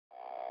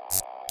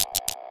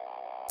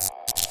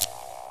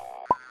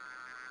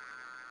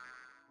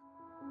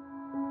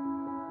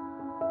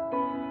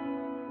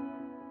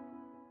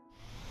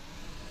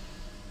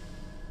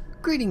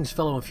Greetings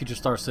fellow and future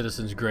star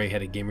citizens,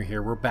 Gray-Headed Gamer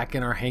here. We're back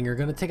in our hangar,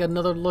 gonna take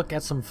another look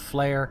at some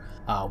Flair.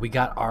 We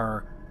got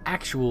our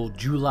actual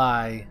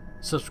July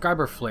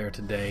subscriber Flair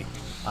today,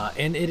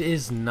 and it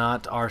is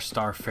not our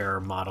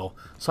Starfarer model.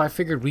 So I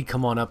figured we'd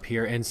come on up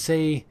here and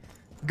say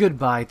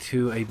goodbye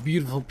to a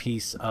beautiful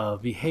piece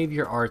of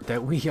behavior art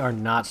that we are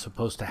not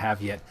supposed to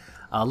have yet.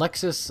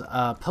 Alexis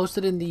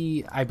posted in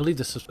the, I believe,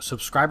 the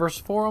subscribers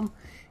forum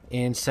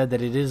and said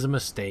that it is a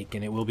mistake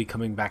and it will be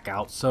coming back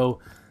out. So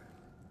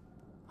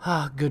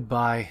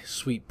goodbye,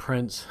 sweet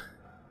prince.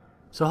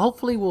 So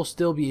hopefully we'll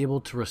still be able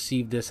to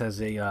receive this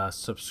as a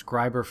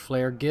subscriber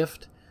Flair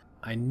gift.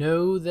 I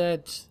know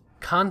that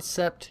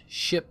concept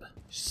ship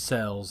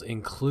cells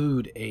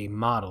include a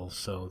model,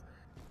 so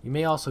you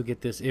may also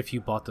get this if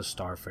you bought the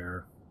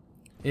Starfarer.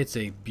 It's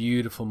a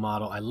beautiful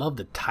model. I love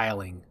the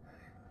tiling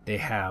they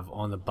have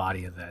on the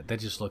body of that. That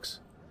just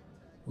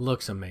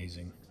looks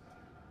amazing.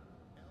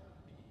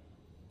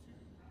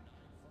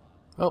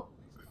 Oh,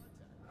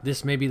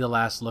 this may be the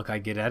last look I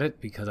get at it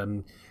because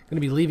I'm going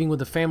to be leaving with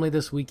the family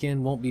this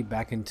weekend. Won't be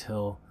back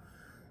until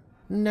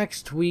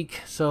next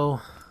week. So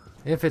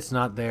if it's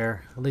not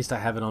there, at least I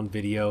have it on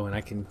video and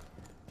I can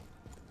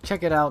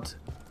check it out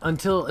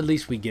until at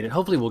least we get it.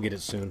 Hopefully we'll get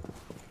it soon.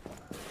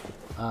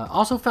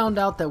 Also found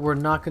out that we're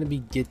not going to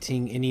be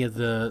getting any of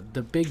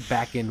the big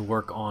back-end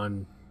work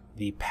on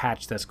the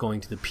patch that's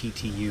going to the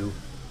PTU.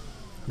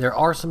 There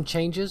are some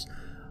changes,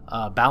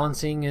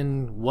 balancing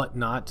and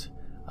whatnot.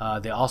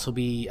 They'll also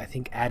be, I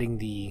think, adding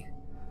the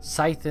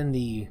Scythe and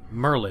the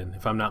Merlin,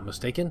 if I'm not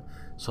mistaken.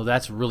 So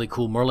that's really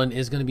cool. Merlin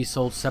is going to be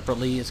sold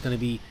separately. It's going to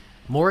be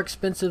more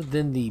expensive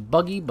than the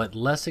Buggy, but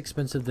less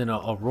expensive than a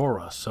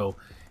Aurora. So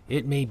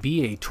it may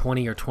be a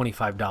 $20 or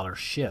 $25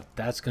 ship.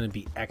 That's going to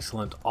be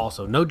excellent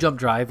also. No jump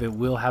drive. It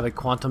will have a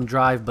quantum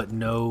drive, but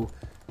no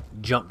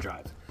jump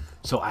drive.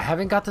 So I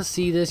haven't got to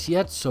see this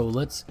yet, so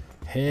let's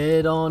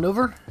head on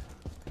over.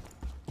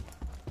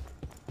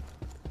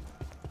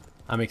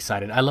 I'm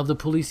excited. I love the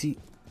Puglisi.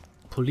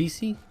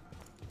 Puglisi?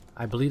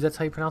 I believe that's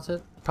how you pronounce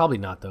it. Probably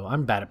not, though.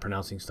 I'm bad at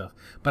pronouncing stuff.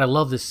 But I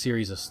love this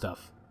series of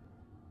stuff.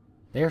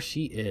 There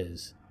she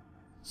is.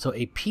 So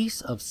a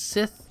piece of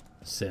Sith.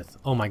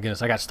 Oh my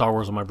goodness, I got Star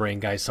Wars on my brain,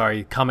 guys.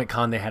 Sorry.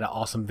 Comic-Con, they had an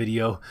awesome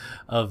video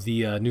of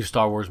the new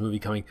Star Wars movie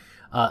coming.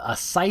 A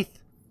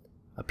Scythe.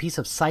 A piece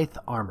of Scythe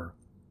armor.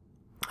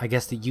 I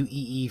guess the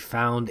UEE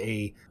found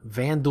a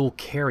Vanduul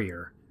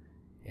carrier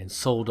and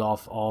sold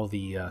off all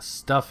the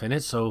stuff in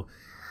it. So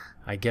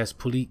I guess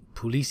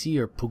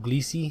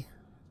Puglisi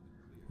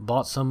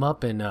bought some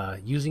up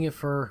and using it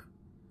for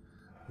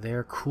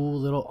their cool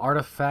little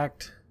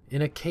artifact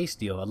in a case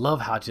deal. I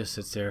love how it just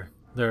sits there.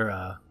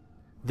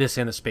 This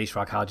and the Space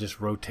Rock, how it just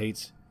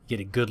rotates. Get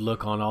a good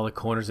look on all the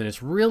corners, and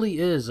it really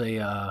is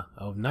a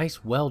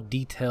nice,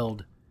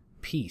 well-detailed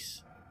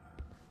piece.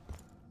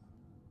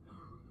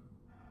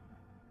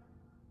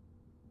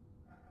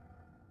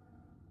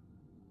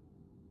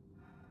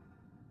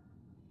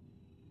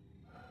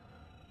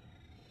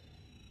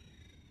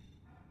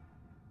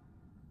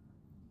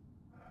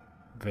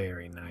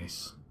 Very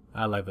nice.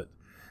 I love it.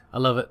 I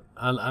love it.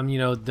 I'm you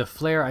know, the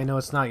Flair, I know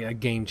it's not a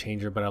game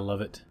changer, but I love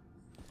it.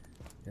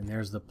 And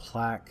there's the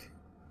plaque.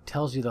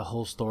 Tells you the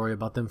whole story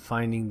about them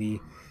finding the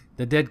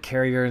dead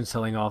carrier and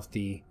selling off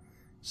the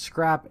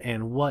scrap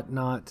and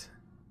whatnot.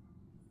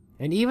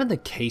 And even the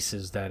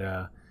cases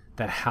that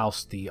that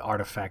house the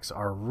artifacts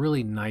are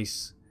really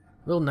nice,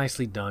 real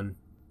nicely done.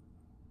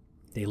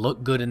 They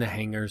look good in the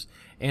hangars.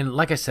 And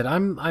like I said,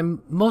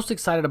 I'm most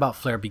excited about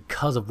Flair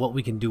because of what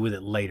we can do with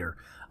it later.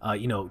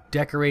 You know,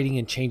 decorating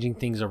and changing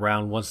things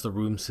around once the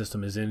room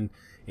system is in,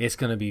 it's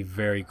going to be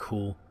very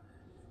cool.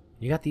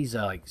 You got these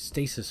like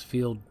stasis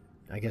field,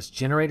 I guess,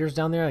 generators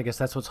down there. I guess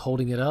that's what's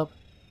holding it up.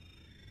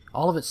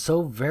 All of it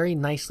so very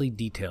nicely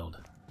detailed.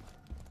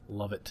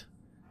 Love it.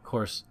 Of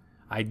course,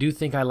 I do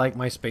think I like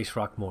my Space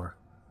Rock more.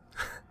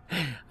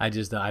 I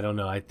don't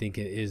know. I think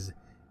it is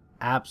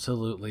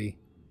absolutely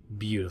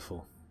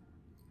beautiful.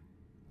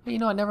 Hey, you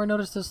know, I never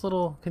noticed this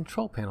little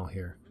control panel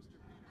here.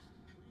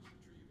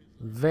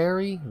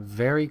 Very,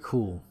 very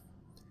cool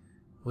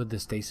with the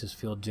stasis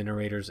field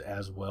generators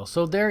as well.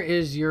 So there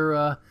is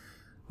your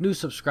new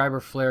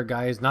subscriber Flair,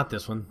 guys. Not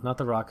this one, not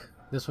the Rock.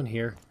 This one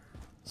here.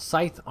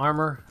 Scythe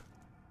armor.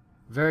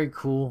 Very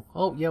cool.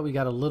 Oh, yeah, we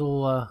got a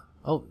little...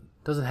 oh,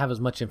 doesn't have as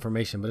much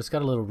information, but it's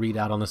got a little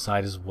readout on the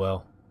side as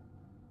well.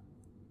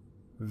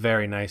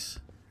 Very nice.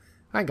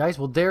 Alright, guys.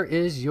 Well, there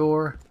is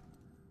your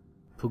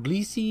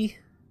Puglisi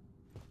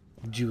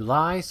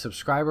July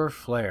subscriber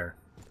Flair.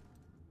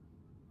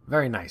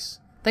 Very nice.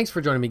 Thanks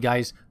for joining me,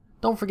 guys.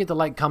 Don't forget to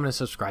like, comment, and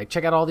subscribe.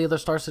 Check out all the other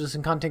Star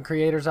Citizen content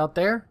creators out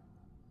there.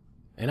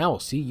 And I will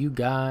see you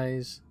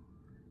guys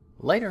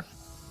later.